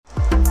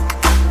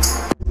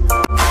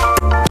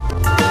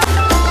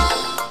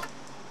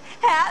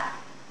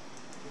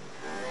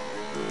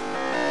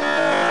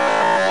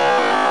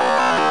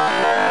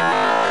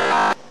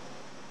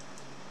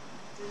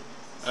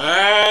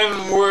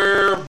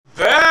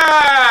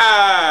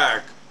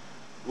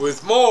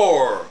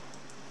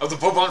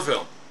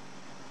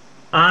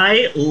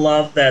I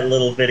love that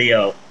little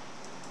video.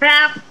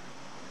 Crap!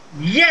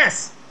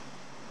 Yes!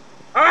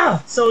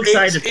 Ah, so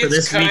excited for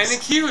this week. It's kind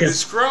of cute.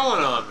 It's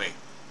growing on me.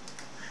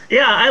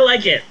 Yeah, I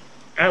like it.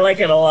 I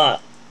like it a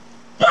lot.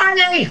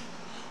 Barney!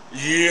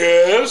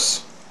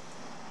 Yes?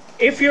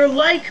 If you're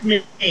like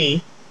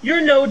me,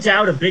 you're no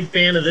doubt a big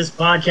fan of this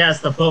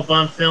podcast, The Pope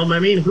on Film. I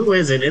mean, who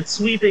isn't? It's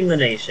sweeping the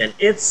nation.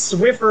 It's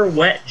Swiffer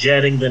wet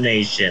jetting the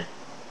nation.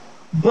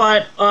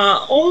 But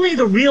only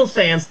the real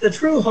fans, the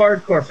true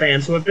hardcore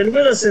fans who have been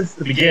with us since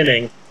the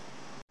beginning,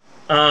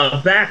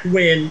 back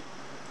when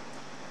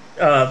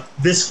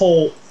this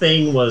whole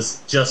thing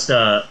was just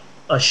a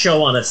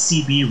show on a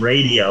CB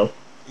radio.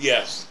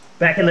 Yes.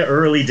 Back in the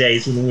early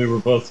days when we were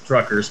both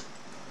truckers.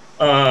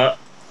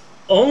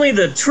 Only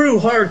the true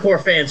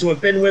hardcore fans who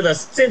have been with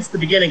us since the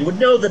beginning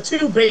would know the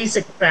two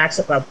basic facts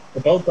about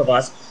the both of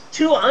us.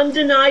 Two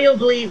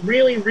undeniably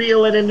really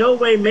real and in no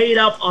way made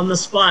up on the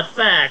spot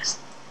facts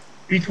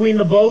between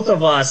the both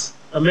of us,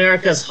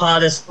 America's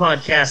hottest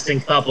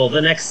podcasting couple,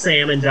 the next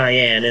Sam and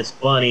Diane. It's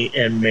Bunny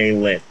and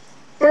Maylin.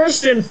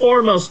 First and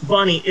foremost,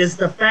 Bunny, is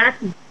the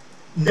fact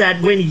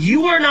that when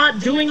you are not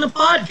doing the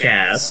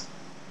podcast,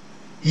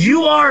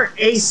 you are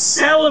a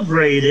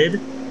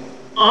celebrated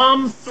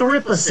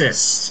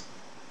omthripocist.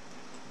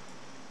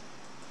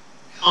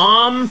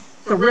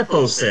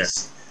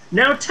 Omthripocist.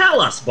 Now tell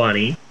us,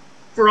 Bunny,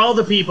 for all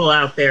the people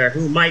out there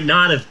who might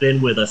not have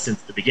been with us since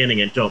the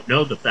beginning and don't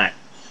know the fact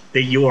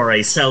that you are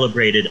a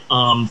celebrated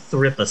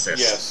omthripocist.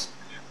 Yes.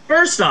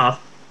 First off,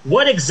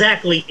 what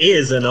exactly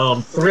is an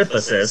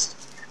omthripocist,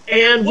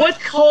 and what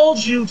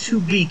called you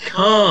to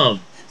become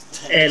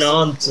an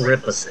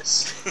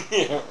omthripocist?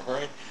 Yeah,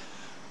 right.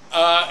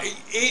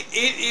 It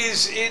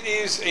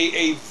is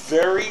a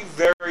very,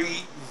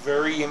 very,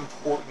 very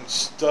important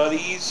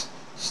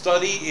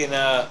study in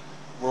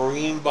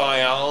marine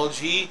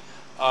biology.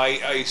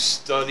 I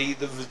study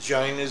the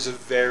vaginas of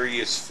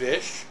various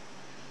fish.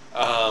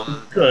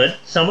 Good.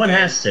 Someone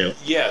has to.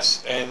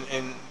 Yes,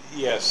 and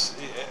yes,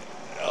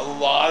 a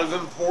lot of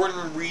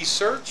important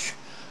research.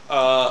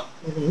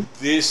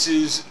 This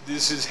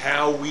is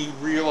how we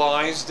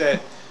realize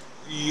that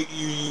you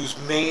use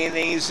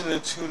mayonnaise in a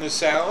tuna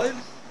salad.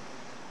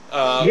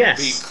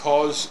 Yes.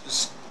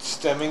 Because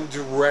stemming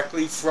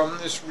directly from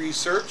this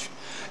research,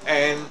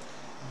 and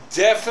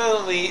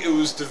definitely it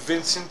was the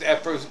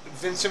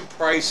Vincent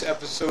Price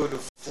episode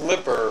of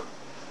Flipper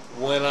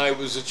when I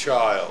was a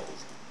child.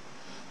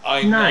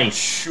 I'm not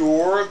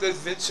sure that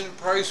Vincent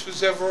Price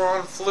was ever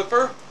on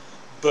Flipper,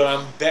 but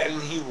I'm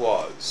betting he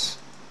was.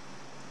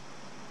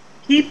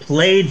 He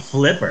played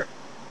Flipper.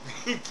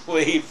 He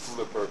played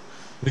Flipper.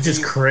 Which is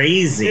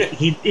crazy.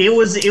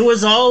 It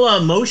was all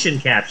motion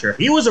capture.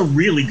 He was a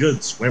really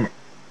good swimmer.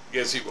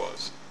 Yes, he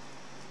was.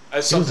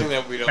 That's something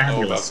that we don't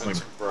know about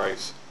Vincent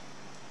Price.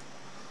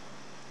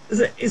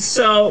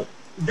 So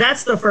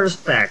that's the first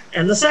fact.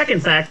 And the second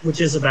fact,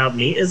 which is about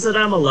me, is that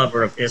I'm a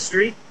lover of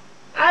history.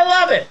 I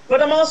love it,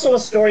 but I'm also a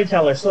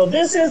storyteller. So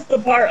this is the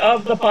part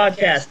of the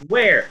podcast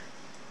where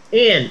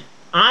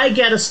I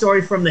get a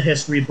story from the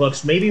history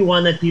books, maybe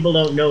one that people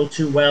don't know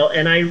too well,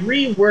 and I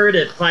reword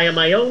it via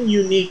my own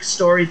unique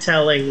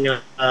storytelling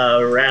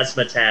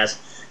razzmatazz.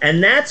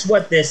 And that's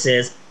what this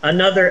is,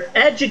 another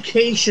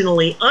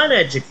educationally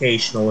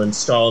uneducational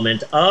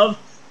installment of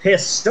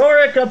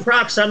Historic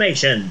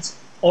Approximations,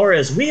 or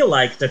as we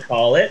like to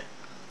call it.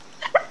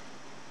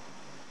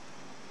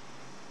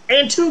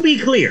 And to be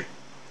clear,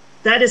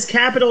 that is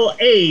capital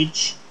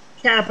H,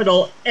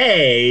 capital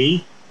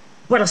A,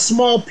 but a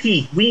small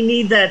P. We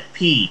need that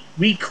P.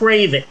 We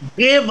crave it.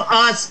 Give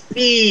us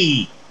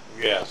P.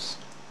 Yes.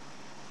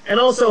 And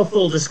also,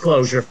 full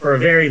disclosure, for a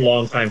very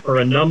long time, for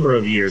a number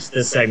of years,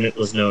 this segment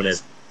was known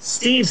as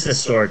Steve's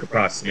Historic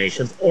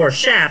Approximations, or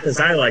SHAP, as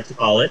I like to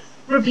call it,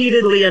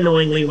 repeatedly,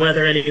 annoyingly,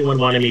 whether anyone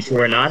wanted me to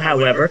or not.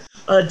 However,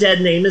 a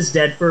dead name is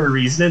dead for a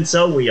reason, and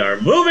so we are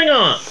moving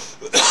on.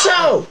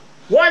 So,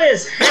 what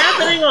is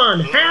happening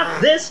on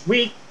HAP this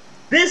week?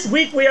 This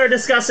week we are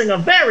discussing a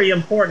very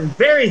important,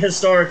 very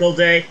historical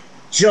day,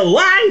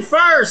 July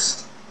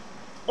 1st,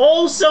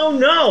 also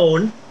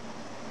known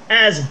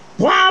as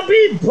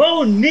Bobby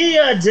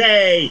Bonilla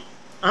Day.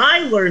 I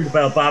learned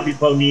about Bobby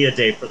Bonilla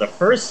Day for the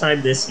first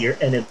time this year,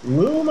 and it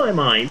blew my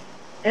mind.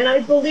 And I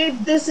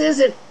believe this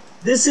isn't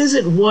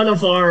one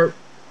of our,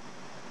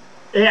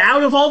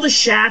 out of all the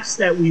SHAPs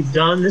that we've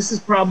done, this is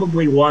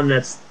probably one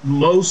that's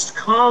most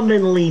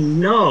commonly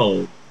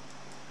known.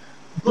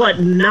 But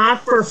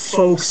not for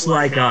folks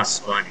like us,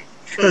 Bunny.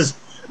 Because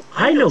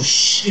I know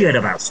shit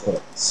about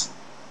sports.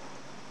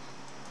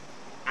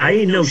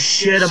 I know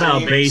shit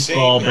about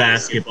baseball,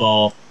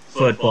 basketball,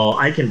 football.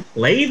 I can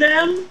play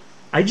them.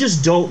 I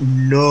just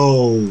don't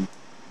know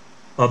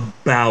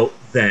about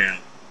them.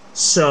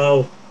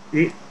 So,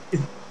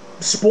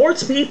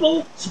 sports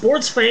people,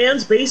 sports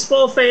fans,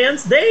 baseball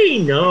fans, they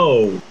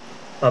know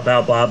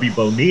about Bobby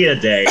Bonilla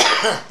Day.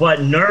 But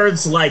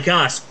nerds like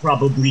us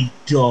probably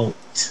don't.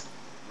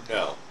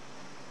 No.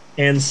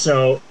 And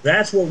so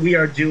that's what we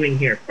are doing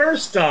here.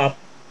 First off,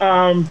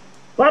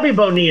 Bobby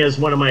Bonilla is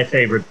one of my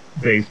favorite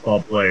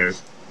baseball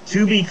players.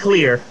 To be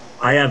clear,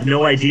 I have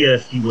no idea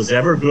if he was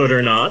ever good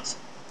or not.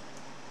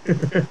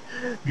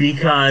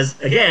 Because,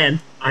 again,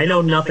 I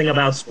know nothing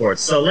about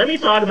sports. So let me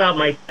talk about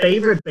my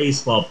favorite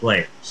baseball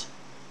players.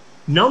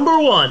 Number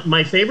one,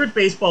 my favorite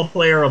baseball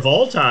player of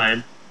all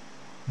time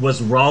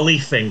was Raleigh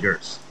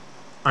Fingers.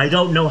 I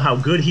don't know how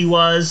good he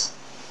was,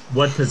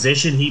 what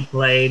position he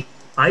played.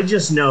 I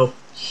just know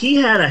he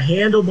had a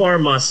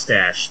handlebar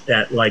mustache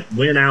that, like,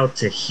 went out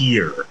to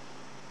here.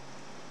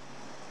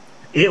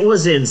 It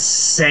was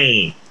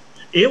insane.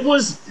 It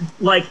was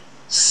like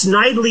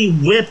Snidely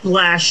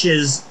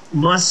Whiplash's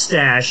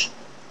mustache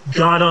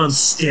got on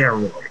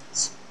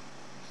steroids.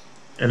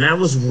 And that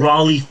was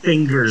Raleigh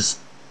Fingers'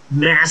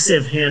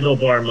 massive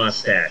handlebar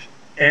mustache.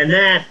 And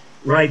that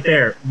right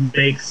there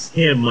makes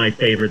him my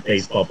favorite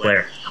baseball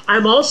player.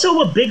 I'm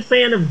also a big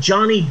fan of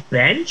Johnny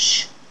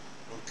Bench.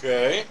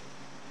 Okay.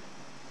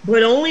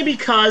 But only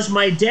because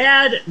my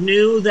dad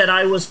knew that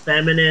I was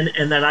feminine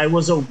and that I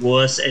was a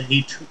wuss, and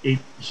he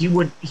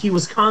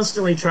was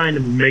constantly trying to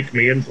make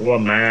me into a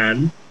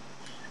man.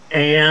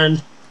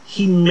 And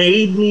he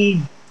made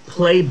me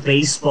play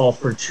baseball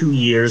for 2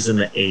 years in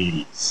the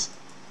 80s.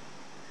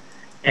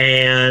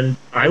 And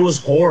I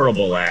was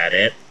horrible at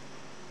it.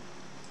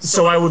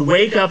 So I would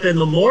wake up in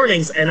the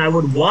mornings and I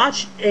would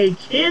watch a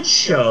kids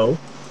show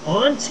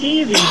on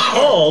TV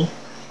called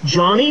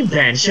Johnny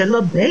Bench and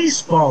the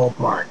Baseball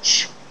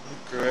Bunch.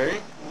 Okay.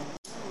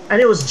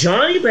 And it was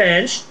Johnny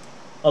Bench,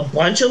 a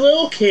bunch of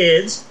little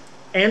kids,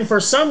 and for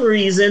some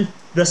reason,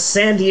 the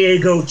San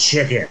Diego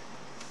Chicken.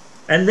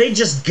 And they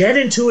just get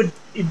into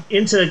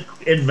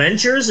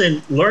adventures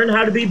and learn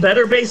how to be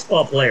better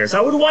baseball players.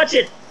 I would watch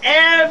it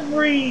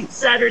every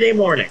Saturday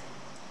morning.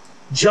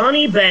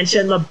 Johnny Bench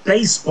and the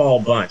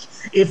Baseball Bunch.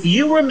 If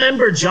you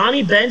remember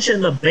Johnny Bench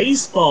and the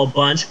Baseball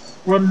Bunch,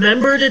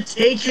 remember to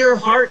take your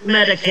heart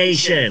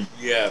medication.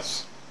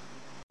 Yes.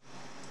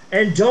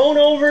 And don't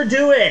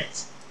overdo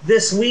it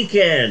this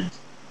weekend.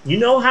 You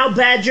know how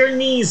bad your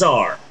knees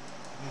are.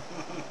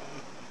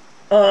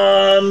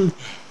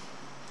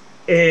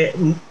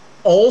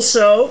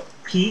 Also,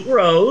 Pete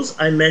Rose,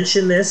 I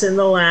mentioned this in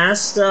the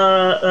last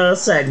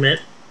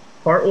segment,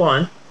 part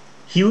one.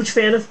 Huge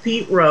fan of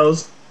Pete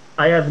Rose.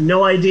 I have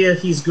no idea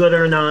if he's good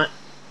or not.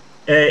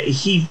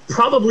 He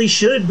probably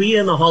should be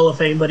in the Hall of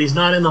Fame, but he's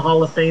not in the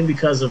Hall of Fame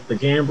because of the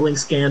gambling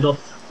scandal.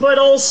 But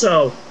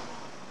also,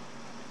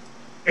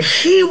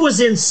 he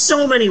was in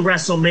so many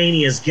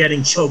WrestleManias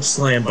getting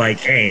chokeslammed by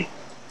Kane.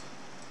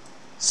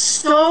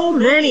 So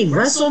many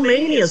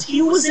WrestleManias.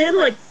 He was in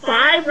like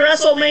 5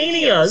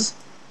 WrestleManias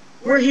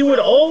where he would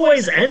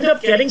always end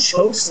up getting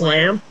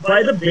chokeslammed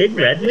by the Big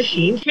Red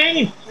Machine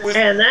Kane.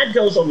 And that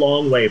goes a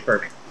long way for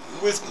me.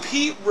 With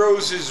Pete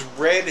Rose's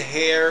red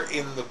hair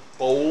in the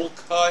bowl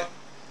cut,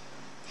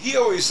 he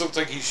always looked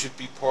like he should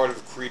be part of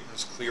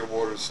Creedence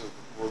Clearwater's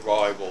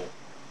revival.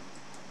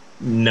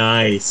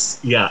 Nice.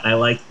 Yeah, I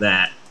like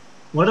that.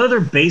 What other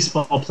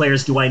baseball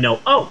players do I know?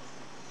 Oh,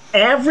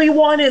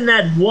 everyone in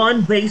that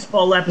one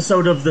baseball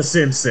episode of The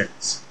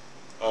Simpsons.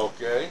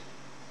 Okay.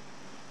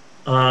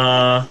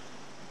 We're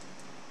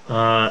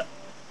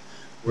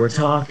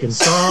talking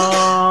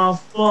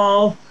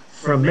softball.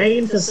 From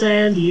Maine to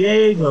San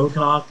Diego,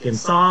 talking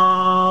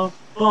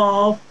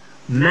softball.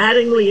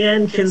 Mattingly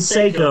and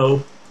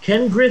Canseco.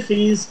 Ken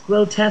Griffey's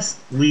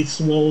grotesquely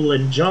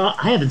swollen jaw.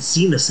 I haven't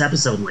seen this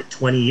episode in like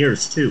 20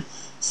 years, too.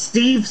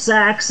 Steve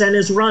Sachs and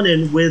his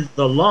run-in with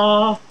the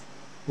law.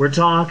 We're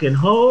talking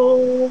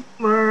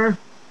Homer.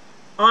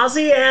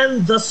 Ozzy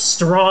and the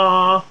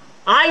Straw.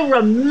 I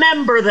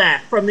remember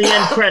that from the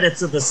end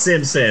credits of The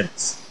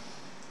Simpsons.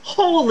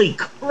 Holy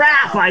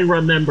crap, I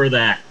remember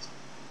that.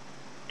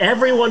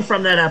 Everyone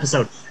from that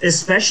episode,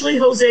 especially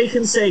Jose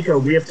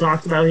Canseco. We have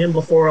talked about him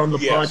before on the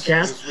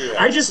podcast. Yes,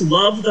 I just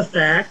love the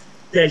fact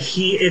that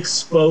he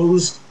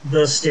exposed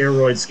the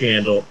steroid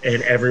scandal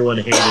and everyone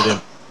hated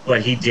him,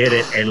 but he did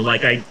it, and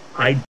like I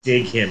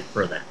dig him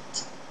for that.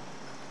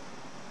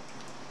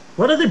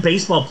 What other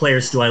baseball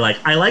players do I like?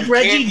 I like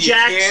Reggie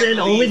Jackson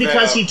only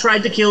because he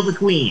tried to kill the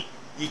Queen.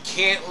 You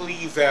can't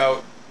leave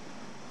out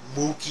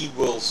Mookie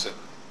Wilson.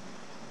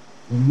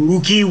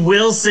 Mookie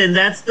Wilson,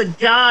 that's the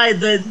guy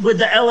with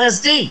the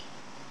LSD.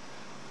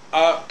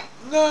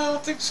 No, I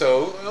don't think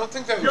so. I don't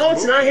think that was No,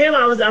 it's Mookie. not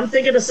him. I'm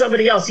thinking of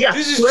somebody else. Yeah,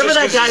 whoever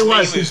that guy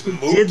was who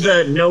did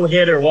the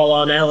no-hitter while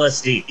on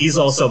LSD. He's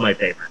also my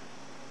favorite.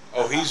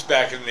 Oh, he's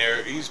back in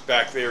there. He's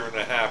back there in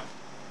the half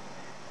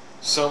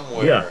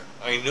somewhere. Yeah.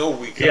 I know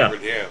we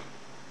covered him.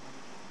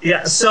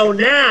 Yeah, so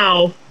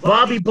now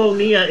Bobby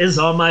Bonilla is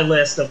on my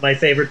list of my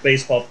favorite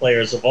baseball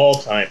players of all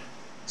time.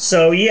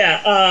 So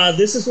yeah,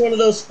 this is one of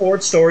those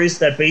sports stories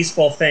that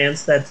baseball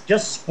fans, that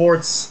just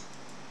sports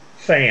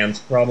fans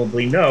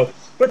probably know,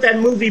 but that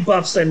movie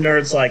buffs and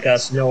nerds like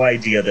us, no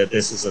idea that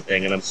this is a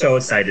thing, and I'm so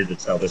excited to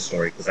tell this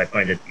story because I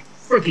find it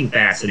freaking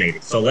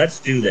fascinating. So let's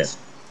do this.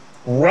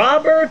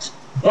 Robert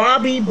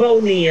Bobby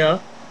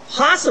Bonilla,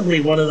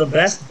 possibly one of the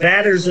best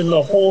batters in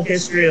the whole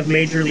history of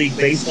Major League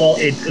Baseball,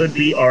 it could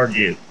be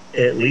argued,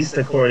 at least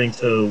according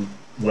to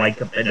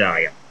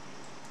Wikipedia.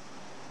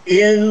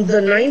 In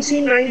the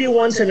 1991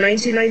 to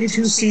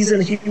 1992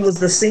 season, he was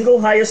the single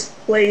highest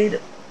paid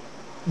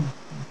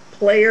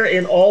player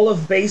in all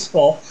of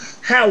baseball.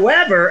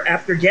 However,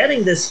 after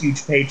getting this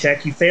huge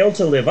paycheck, he failed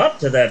to live up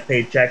to that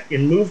paycheck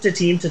and moved to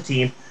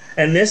team.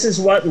 And this is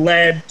what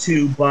led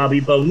to Bobby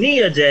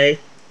Bonilla Day.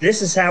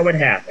 This is how it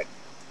happened.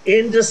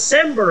 In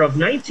December of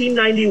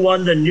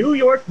 1991, the New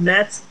York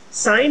Mets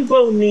signed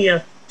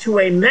Bonilla to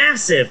a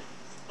massive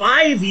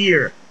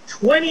 5-year,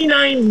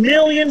 $29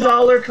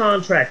 million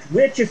contract,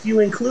 which, if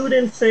you include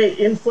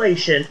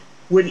inflation,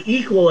 would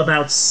equal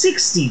about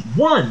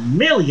 $61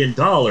 million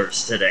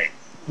today,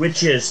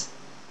 which is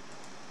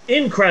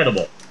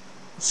incredible.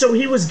 So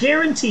he was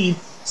guaranteed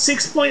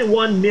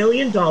 $6.1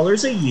 million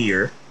a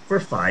year for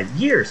 5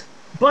 years.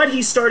 But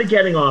he started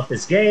getting off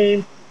his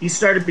game. He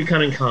started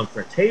becoming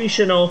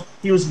confrontational.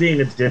 He was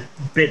being a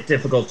bit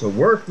difficult to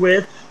work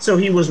with. So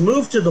he was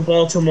moved to the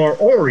Baltimore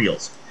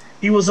Orioles.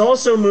 He was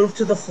also moved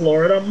to the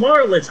Florida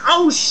Marlins.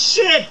 Oh,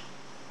 shit!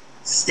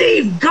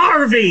 Steve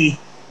Garvey!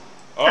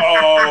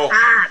 Uh-oh.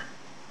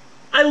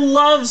 I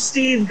love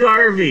Steve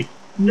Garvey.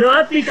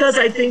 Not because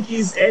I think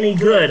he's any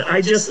good.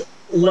 I just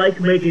like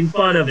making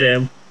fun of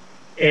him.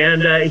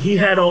 And he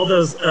had all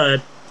those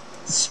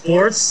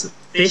sports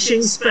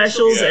fishing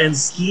specials and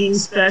skiing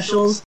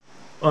specials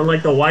on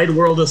like the Wide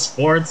World of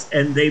Sports,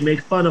 and they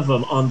make fun of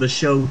him on the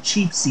show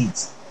Cheap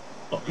Seats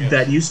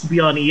that used to be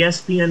on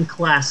ESPN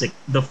Classic.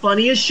 The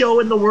funniest show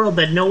in the world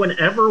that no one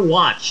ever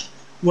watched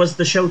was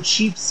the show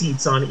Cheap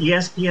Seats on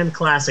ESPN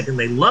Classic, and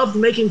they loved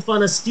making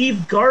fun of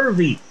Steve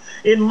Garvey.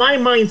 In my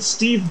mind,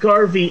 Steve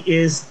Garvey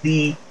is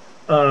the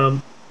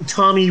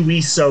Tommy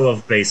Wiseau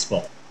of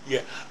baseball.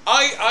 Yeah,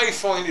 I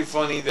find it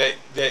funny that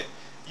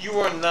you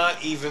are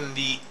not even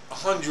the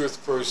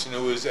 100th person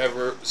who has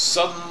ever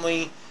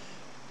suddenly,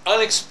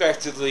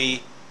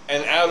 unexpectedly,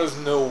 and out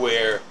of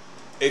nowhere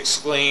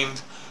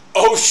exclaimed,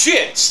 "Oh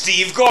shit,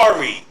 Steve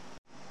Garvey!"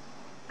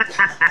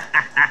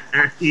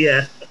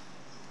 Yeah.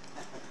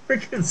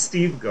 Freaking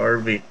Steve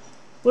Garvey.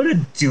 What a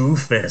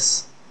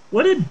doofus.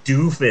 What a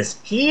doofus.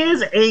 He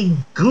is a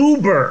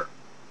goober.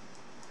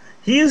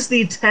 He is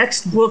the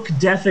textbook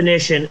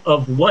definition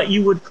of what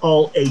you would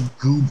call a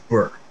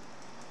goober.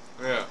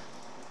 Yeah.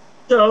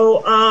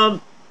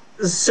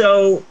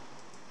 So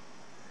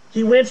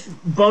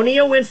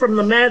Bonilla went from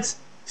the Mets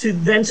to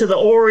the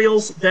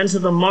Orioles, then to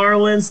the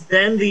Marlins,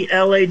 then the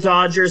LA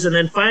Dodgers, and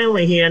then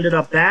finally he ended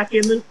up back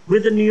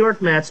with the New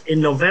York Mets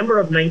in November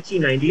of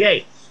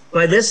 1998.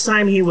 By this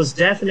time, he was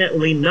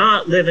definitely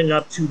not living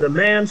up to the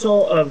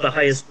mantle of the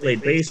highest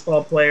paid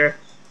baseball player.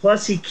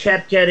 Plus, he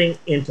kept getting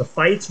into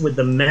fights with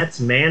the Mets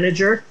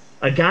manager,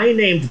 a guy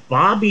named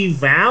Bobby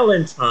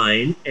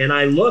Valentine. And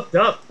I looked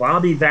up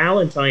Bobby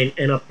Valentine,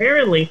 and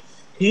apparently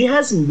he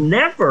has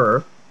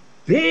never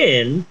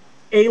been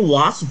a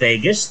Las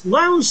Vegas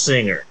lounge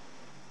singer,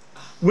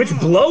 which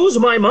blows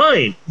my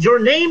mind. Your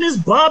name is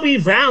Bobby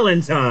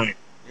Valentine.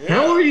 Yeah.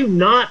 How are you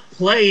not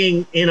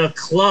playing in a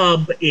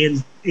club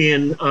in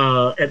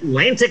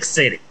Atlantic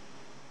City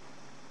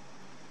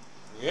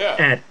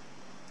at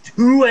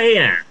 2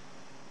 a.m.?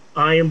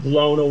 I am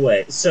blown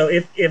away. So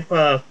if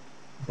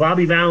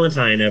Bobby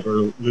Valentine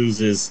ever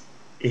loses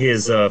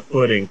his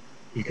footing,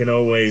 he can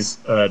always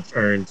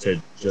turn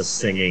to just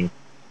singing.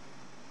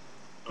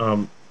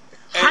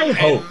 High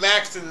hopes. And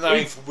Mac the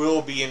Knife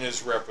will be in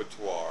his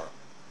repertoire.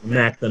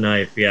 Mac the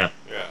Knife, yeah.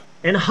 Yeah.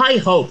 And High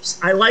Hopes.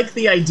 I like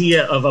the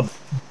idea of a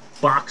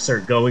boxer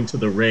going to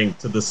the ring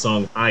to the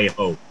song High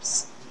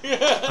Hopes.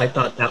 I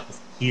thought that was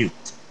cute.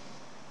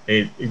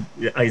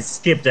 I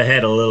skipped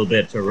ahead a little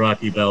bit to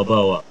Rocky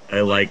Balboa.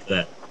 I like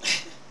that.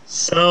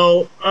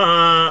 So,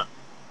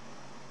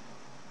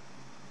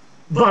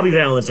 Bobby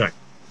Valentine.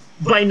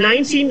 By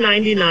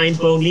 1999,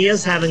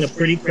 Bonilla's having a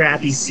pretty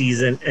crappy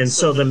season, and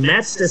so the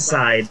Mets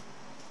decide,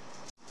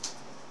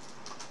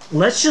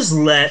 let's just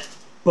let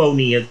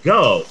Bonilla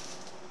go.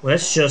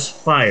 Let's just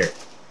fire him.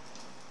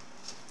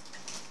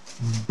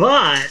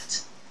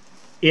 But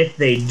if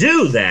they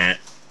do that,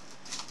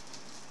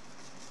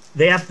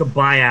 they have to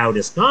buy out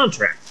his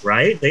contract,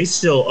 right? They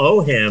still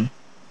owe him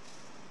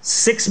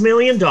 $6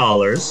 million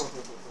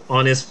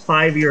on his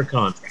 5-year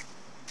contract.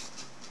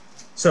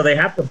 So they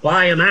have to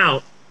buy him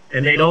out,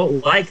 and they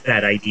don't like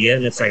that idea.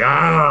 And it's like,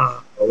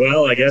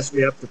 well, I guess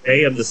we have to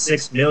pay him the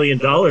 $6 million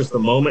the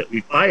moment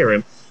we fire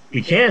him.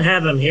 We can't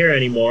have him here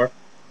anymore,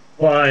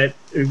 but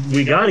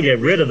we got to get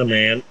rid of the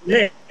man.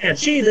 Man,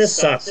 gee, this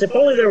sucks. If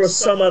only there was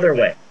some other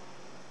way.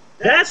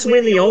 That's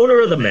when the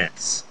owner of the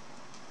Mets,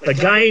 a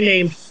guy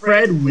named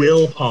Fred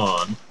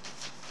Wilpon,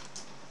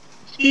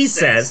 he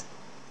says,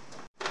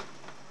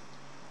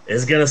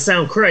 it's going to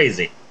sound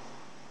crazy,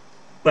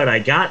 but I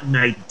got an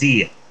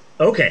idea.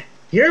 Okay,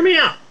 hear me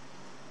out,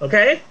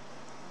 okay?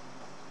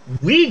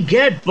 We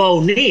get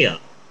Bonilla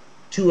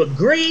to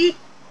agree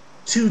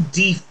to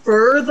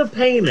defer the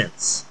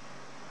payments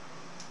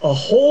a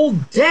whole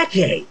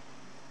decade.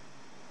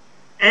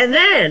 And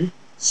then,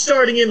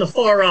 starting in the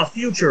far-off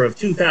future of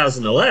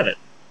 2011,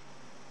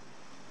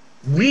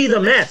 we, the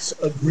Mets,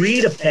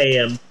 agree to pay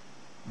him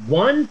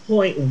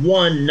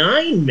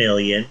 $1.19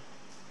 million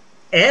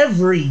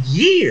every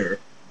year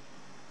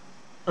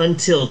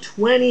until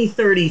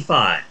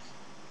 2035.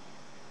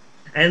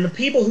 And the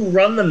people who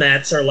run the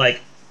Mets are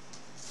like,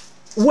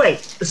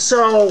 wait,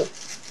 so,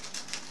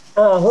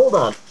 hold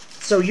on.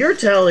 So you're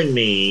telling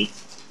me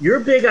your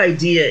big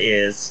idea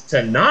is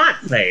to not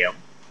pay him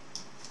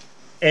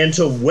and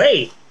to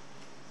wait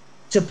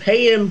to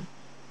pay him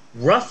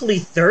roughly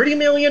 $30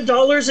 million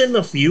in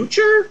the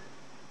future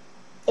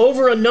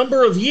over a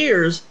number of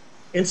years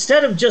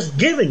instead of just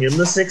giving him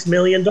the $6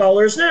 million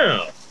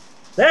now.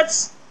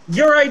 That's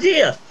your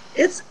idea.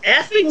 It's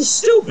effing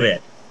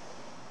stupid.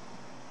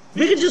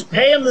 We could just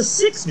pay him the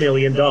 $6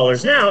 million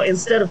now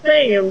instead of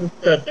paying him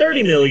the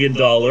 $30 million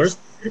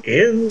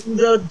in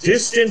the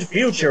distant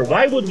future.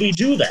 Why would we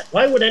do that?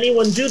 Why would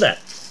anyone do that?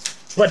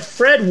 But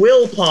Fred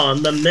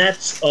Wilpon, the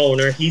Mets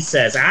owner, he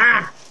says,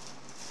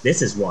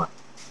 this is why.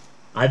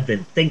 I've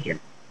been thinking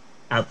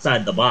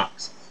outside the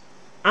box.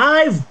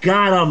 I've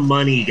got a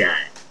money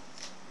guy.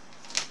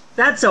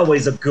 That's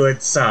always a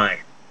good sign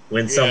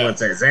when someone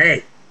says,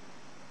 hey,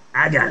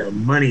 I got a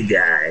money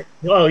guy.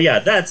 Oh, yeah,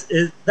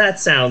 that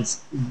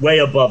sounds way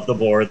above the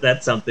board.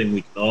 That's something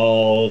we can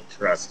all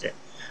trust in.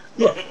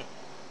 Look,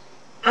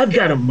 I've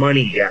got a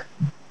money guy.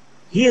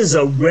 He is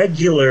a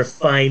regular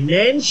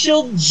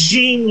financial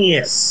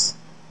genius.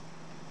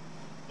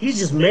 He's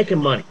just making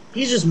money.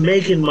 He's just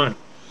making money.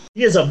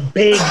 He is a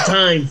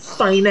big-time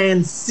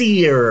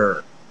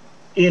financier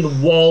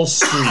in Wall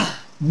Street.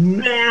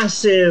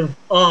 Massive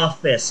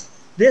office.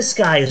 This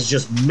guy is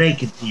just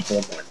making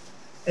people money.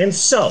 And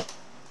so,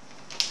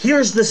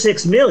 here's the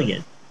 $6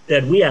 million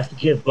that we have to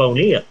give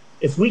Bonilla.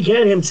 If we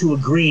get him to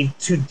agree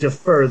to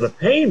defer the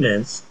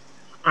payments,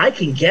 I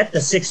can get the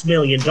 $6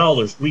 million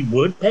we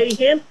would pay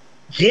him,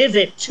 give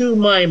it to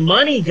my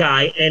money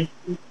guy, and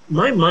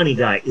my money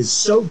guy is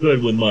so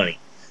good with money.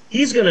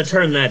 He's going to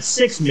turn that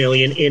 $6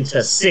 million into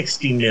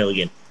 $60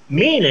 million,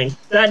 meaning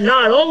that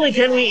not only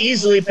can we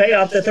easily pay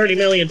off the $30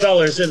 million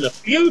in the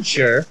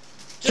future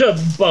to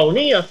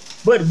Bonilla,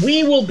 but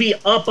we will be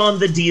up on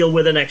the deal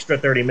with an extra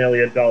 $30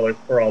 million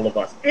for all of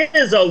us. It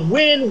is a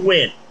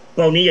win-win.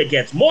 Bonilla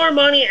gets more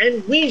money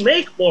and we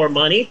make more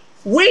money.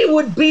 We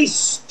would be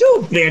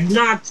stupid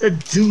not to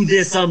do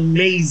this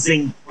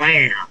amazing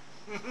plan.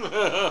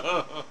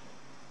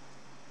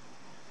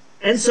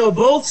 And so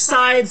both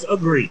sides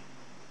agree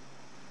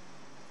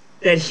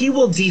that he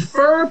will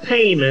defer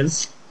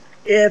payments.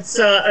 It's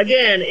by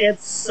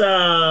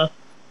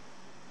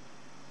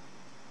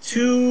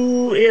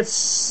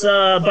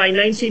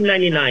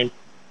 1999.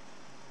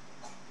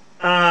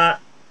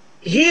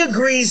 He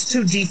agrees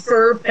to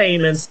defer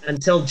payments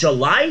until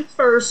July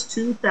 1st,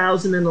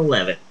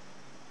 2011,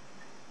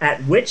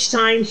 at which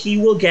time he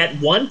will get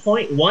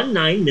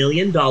 $1.19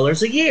 million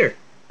a year,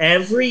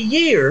 every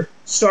year,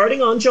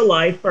 starting on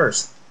July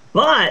 1st.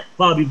 But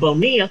Bobby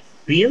Bonilla,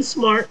 being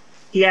smart,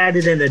 he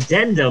added an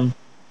addendum,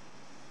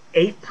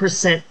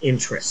 8%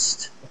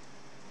 interest.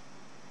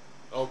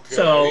 Okay.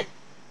 So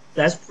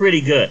that's pretty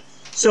good.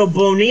 So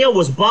Bonilla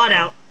was bought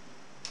out.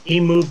 He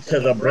moved to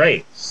the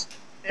Braves.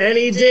 And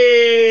he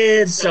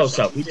did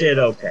so-so. He did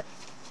okay.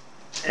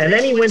 And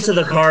then he went to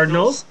the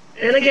Cardinals.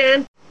 And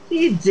again,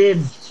 he did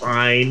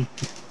fine.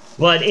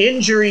 But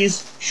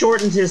injuries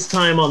shortened his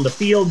time on the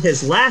field.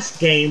 His last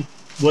game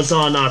was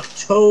on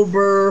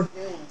October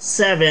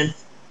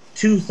 7th,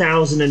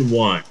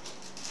 2001.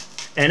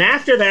 And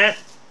after that,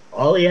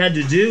 all he had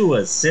to do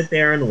was sit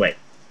there and wait.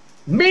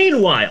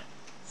 Meanwhile,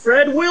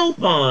 Fred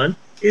Wilpon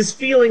is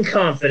feeling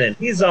confident.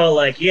 He's all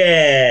like,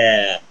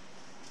 yeah,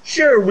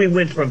 sure we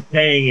went from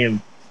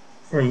paying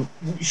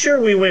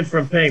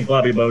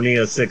Bobby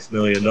Bonilla $6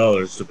 million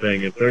to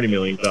paying him $30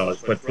 million.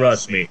 But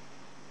trust me,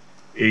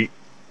 you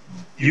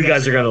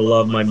guys are going to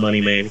love my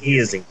money man. He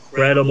is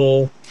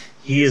incredible.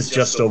 He is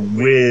just a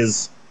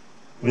whiz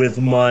with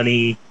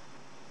money.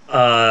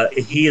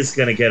 He is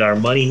going to get our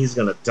money. He's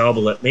going to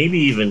double it, maybe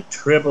even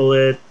triple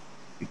it,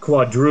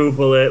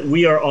 quadruple it.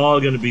 We are all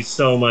going to be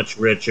so much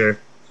richer.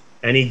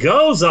 And he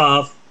goes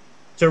off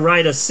to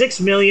write a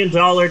 $6 million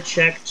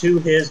check to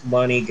his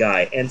money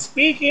guy. And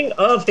speaking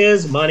of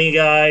his money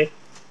guy,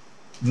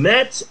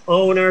 Mets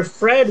owner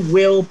Fred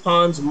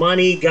Wilpon's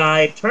money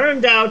guy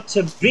turned out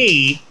to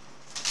be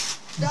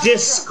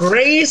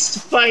disgraced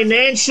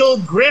financial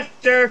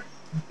grifter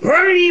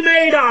Bernie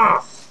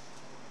Madoff.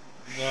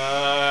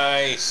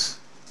 Nice.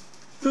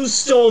 Who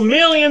stole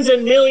millions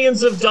and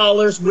millions of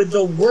dollars with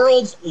the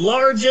world's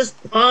largest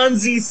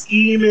Ponzi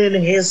scheme in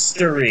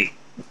history.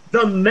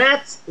 The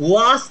Mets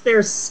lost their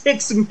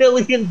 $6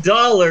 million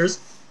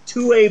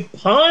to a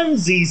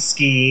Ponzi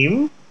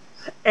scheme,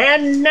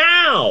 and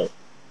now,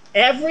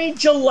 every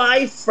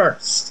July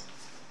 1st,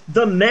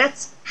 the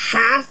Mets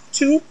have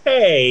to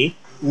pay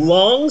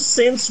long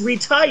since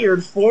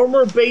retired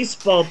former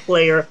baseball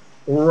player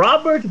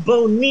Robert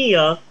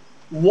Bonilla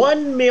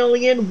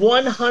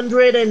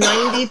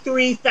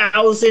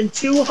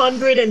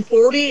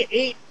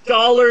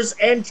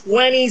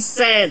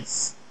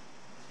 $1,193,248.20.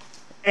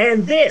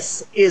 And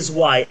this is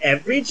why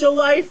every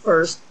July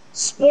 1st,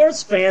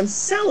 sports fans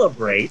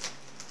celebrate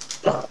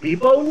Bobby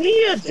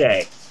Bonilla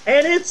Day.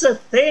 And it's a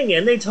thing,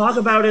 and they talk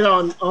about it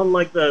on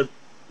like the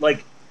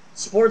like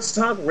sports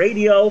talk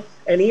radio,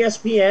 and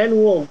ESPN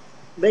will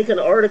make an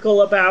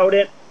article about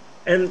it,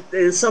 and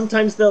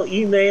sometimes they'll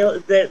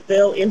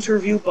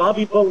interview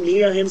Bobby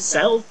Bonilla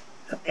himself,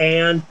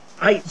 and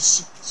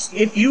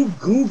if you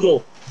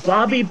Google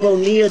Bobby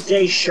Bonilla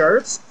Day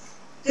shirts,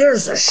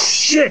 there's a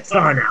shit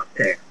ton out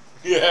there.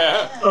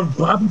 Yeah. Of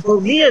Bobby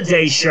Bonilla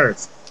Day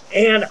shirts,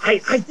 and I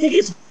think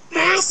it's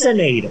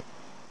fascinating.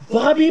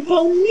 Bobby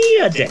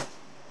Bonilla Day.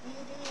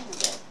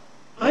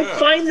 I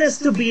find this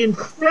to be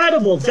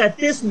incredible that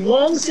this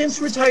long since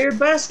retired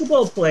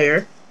basketball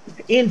player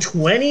in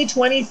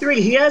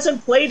 2023, he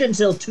hasn't played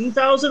until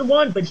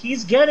 2001, but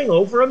he's getting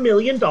over $1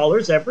 million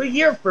every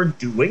year for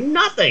doing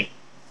nothing.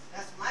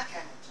 That's my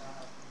kind of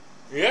job.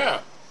 Yeah.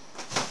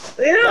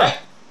 Yeah.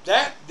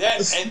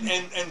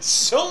 And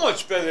so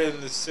much better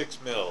than the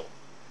 $6 million.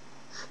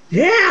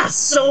 Yeah,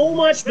 so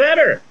much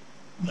better.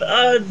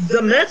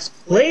 The Mets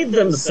played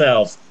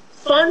themselves.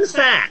 Fun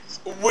fact.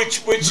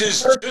 Which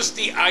is just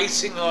the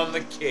icing on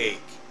the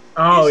cake.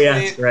 Oh, Isn't yeah,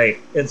 it? it's great.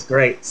 It's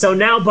great. So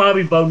now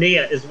Bobby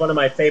Bonilla is one of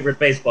my favorite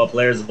baseball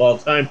players of all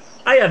time.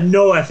 I have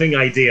no effing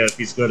idea if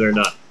he's good or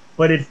not,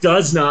 but it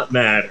does not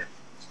matter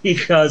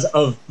because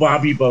of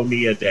Bobby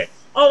Bonilla Day.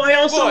 Oh, I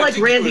also like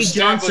Randy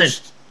Johnson.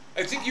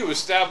 I think you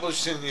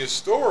established in your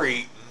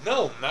story,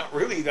 no, not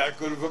really that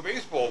good of a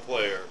baseball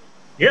player.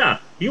 Yeah,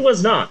 he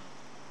was not.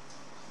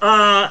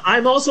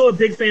 I'm also a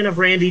big fan of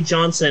Randy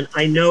Johnson.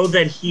 I know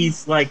that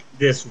he's like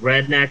this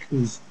redneck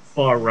who's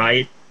far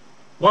right,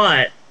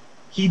 but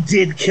he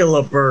did kill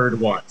a bird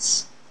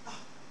once.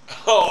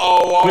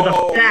 With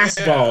a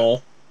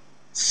fastball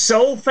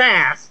so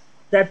fast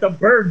that the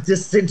bird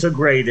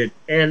disintegrated,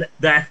 and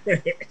I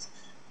think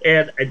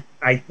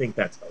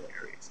that's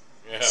hilarious.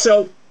 Yeah.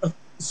 So,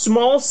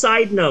 small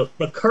side note,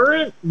 the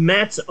current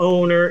Mets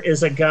owner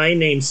is a guy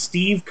named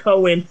Steve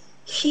Cohen.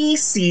 He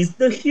sees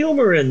the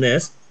humor in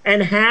this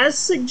and has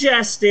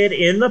suggested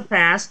in the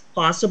past,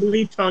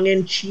 possibly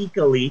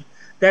tongue-in-cheekily,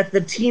 that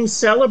the team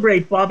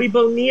celebrate Bobby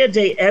Bonilla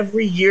Day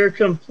every year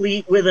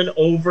complete with an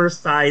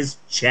oversized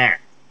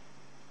check.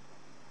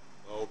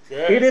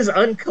 Okay. It is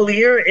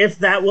unclear if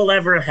that will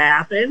ever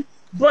happen,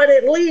 but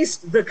at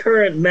least the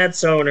current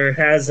Mets owner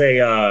has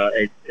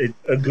a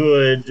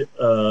good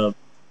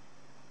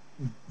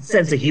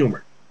sense of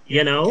humor,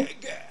 you know?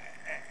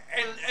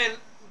 And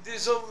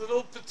there's a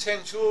little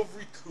potential of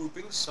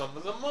recouping some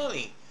of the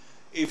money.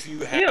 If you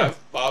have Yeah.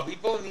 Bobby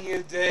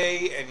Bonilla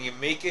Day and you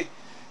make it,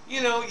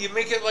 you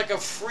make it like a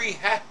free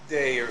hat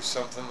day or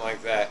something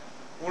like that.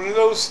 One of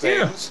those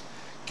things.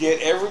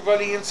 Get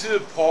everybody into the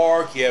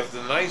park. You have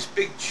the nice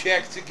big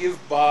check to give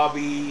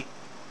Bobby,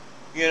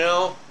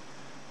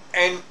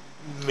 and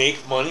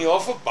make money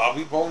off of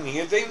Bobby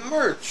Bonilla Day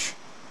merch.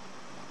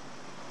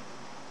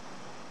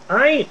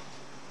 I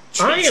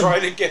Try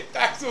to get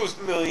back those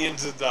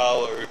millions of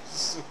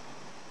dollars.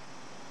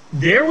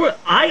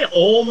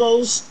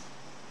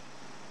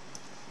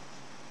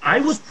 I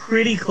was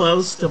pretty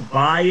close to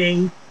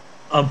buying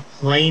a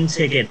plane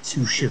ticket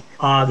to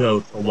Chicago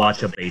to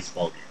watch a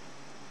baseball game.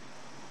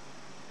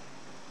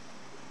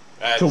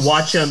 That's To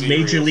watch a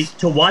serious.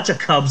 to watch a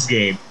Cubs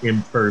game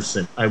in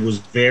person. I was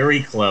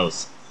very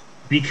close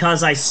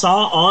because I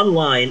saw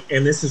online,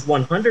 and this is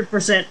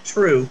 100%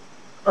 true,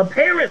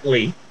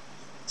 apparently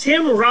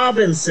Tim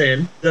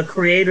Robinson, the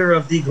creator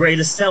of the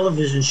greatest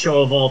television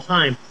show of all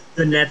time,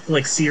 the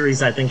Netflix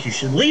series I Think You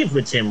Should Leave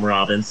with Tim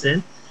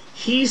Robinson,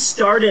 he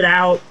started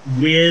out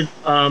with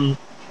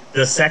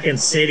the Second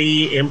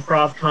City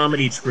improv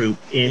comedy troupe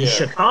in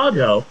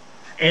Chicago.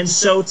 And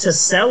so to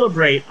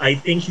celebrate I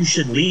Think You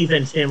Should Leave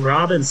and Tim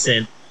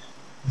Robinson,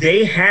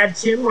 they had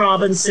Tim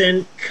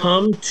Robinson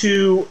come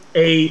to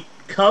a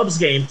Cubs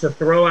game to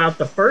throw out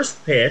the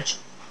first pitch,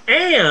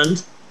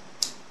 and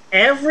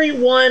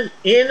everyone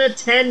in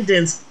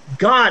attendance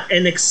got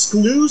an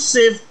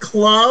exclusive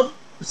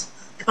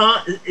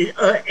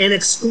an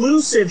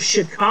exclusive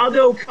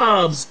Chicago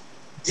Cubs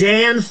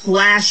Dan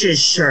Flash's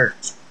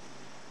shirt.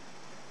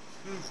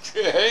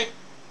 Okay.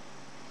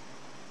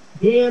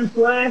 Dan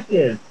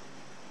Flash's.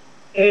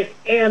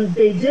 And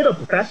they did a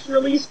press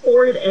release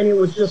for it, and it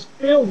was just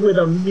filled with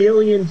a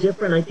million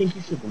different I Think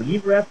You Should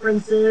Leave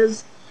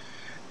references.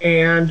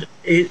 And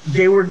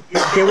they were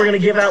going to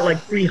give out like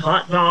free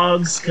hot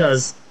dogs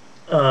because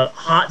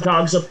hot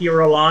dogs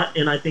appear a lot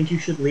in I Think You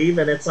Should Leave.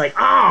 And it's like,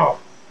 oh,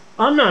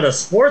 I'm not a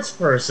sports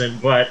person,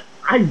 but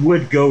I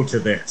would go to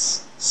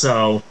this.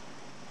 So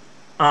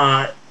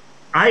I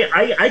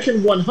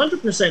can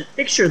 100%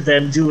 picture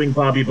them doing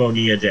Bobby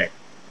Bonilla Day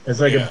as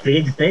like a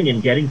big thing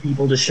and getting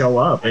people to show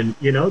up and,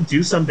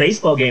 do some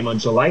baseball game on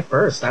July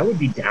 1st. I would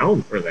be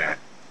down for that.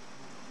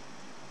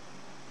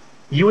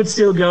 You would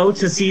still go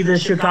to see the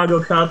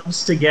Chicago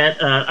Cubs to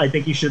get I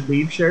Think You Should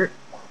Leave shirt?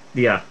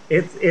 Yeah,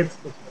 it's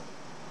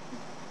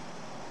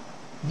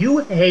You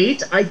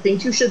hate I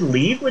Think You Should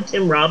Leave with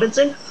Tim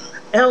Robinson?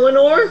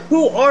 Eleanor,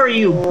 who are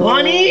you,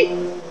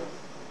 Bunny?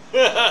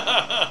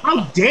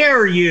 How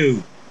dare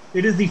you?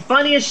 It is the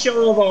funniest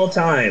show of all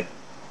time.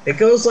 It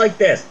goes like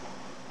this.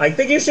 I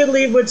think you should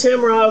leave with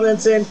Tim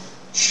Robinson.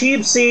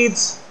 Cheap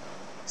Seats,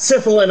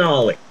 Syphil and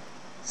Ollie.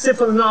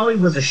 Syphil and Ollie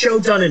was a show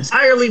done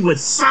entirely with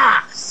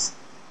socks.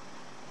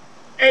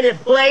 And it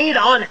played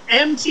on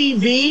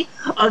MTV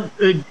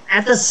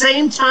at the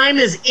same time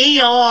as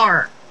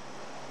ER.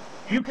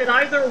 You could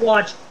either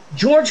watch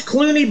George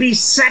Clooney be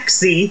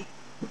sexy,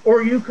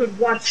 or you could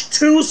watch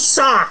two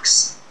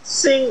socks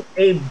sing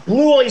a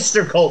Blue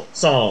Oyster Cult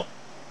song.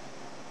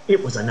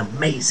 It was an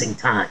amazing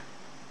time.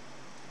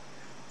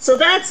 So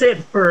that's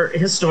it for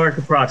Historic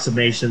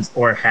Approximations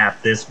or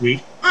HAP this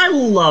week. I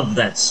love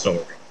that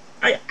story.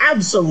 I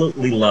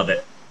absolutely love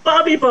it.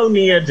 Bobby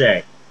Bonilla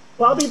Day.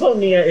 Bobby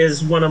Bonilla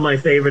is one of my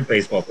favorite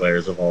baseball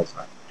players of all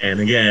time.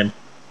 And again,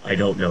 I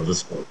don't know the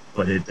sport,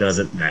 but it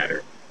doesn't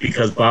matter.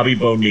 Because Bobby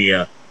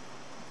Bonilla,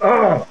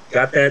 got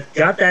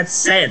that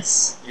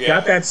sense,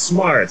 got that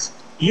smarts.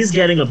 He's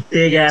getting a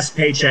big-ass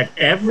paycheck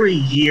every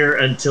year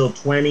until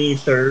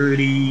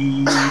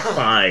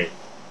 2035.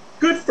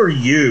 Good for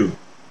you.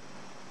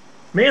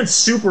 Man's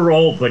super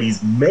old, but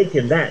he's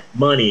making that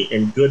money,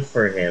 and good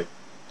for him.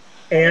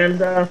 And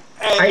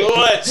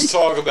let's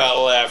talk about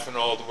laughing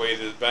all the way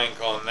to the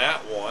bank on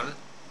that one.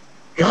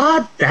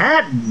 Got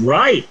that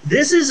right.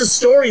 This is a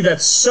story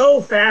that's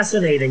so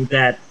fascinating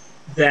that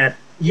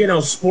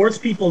sports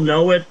people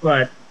know it,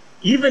 but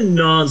even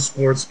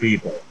non-sports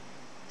people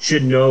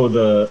should know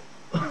the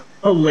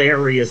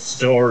hilarious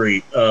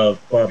story of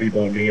Bobby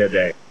Bonilla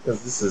Day,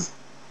 because this is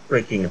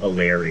freaking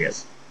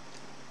hilarious.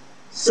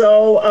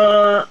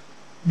 So,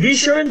 be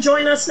sure and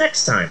join us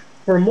next time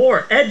for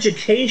more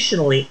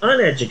educationally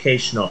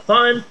uneducational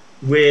fun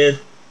with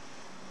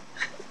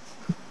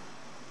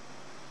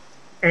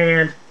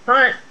and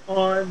cut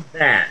on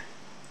that.